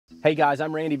Hey guys,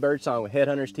 I'm Randy Birdsong with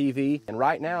Headhunters TV, and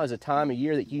right now is a time of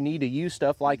year that you need to use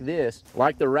stuff like this,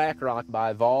 like the Rack Rock by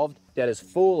Evolved, that is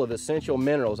full of essential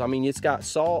minerals. I mean, it's got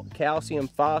salt, calcium,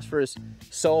 phosphorus,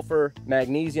 sulfur,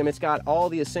 magnesium. It's got all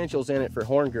the essentials in it for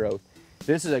horn growth.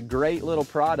 This is a great little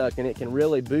product, and it can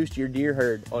really boost your deer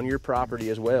herd on your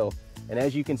property as well. And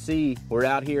as you can see, we're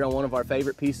out here on one of our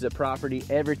favorite pieces of property.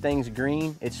 Everything's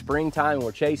green. It's springtime and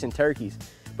we're chasing turkeys.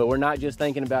 But we're not just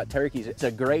thinking about turkeys. It's a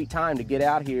great time to get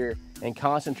out here and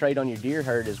concentrate on your deer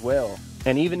herd as well.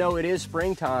 And even though it is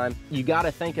springtime, you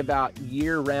gotta think about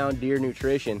year-round deer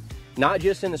nutrition. Not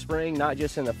just in the spring, not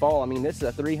just in the fall. I mean, this is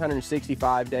a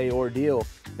 365-day ordeal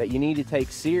that you need to take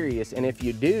serious. And if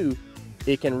you do,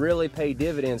 it can really pay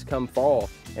dividends come fall.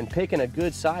 And picking a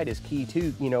good site is key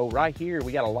too. You know, right here,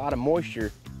 we got a lot of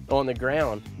moisture on the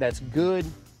ground that's good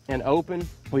and open.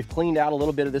 We've cleaned out a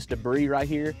little bit of this debris right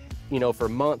here. You know, for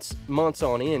months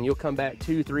on end. You'll come back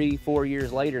 2, 3, 4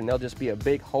 years later and there'll just be a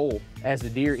big hole as the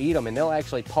deer eat them, and they'll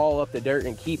actually paw up the dirt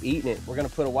and keep eating it. We're gonna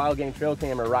put a wild game trail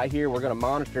camera right here. We're gonna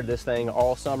monitor this thing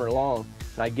all summer long,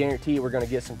 and I guarantee you we're gonna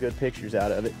get some good pictures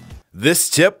out of it. This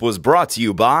tip was brought to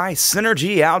you by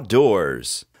Synergy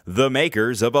Outdoors, the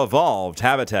makers of Evolved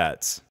Habitats.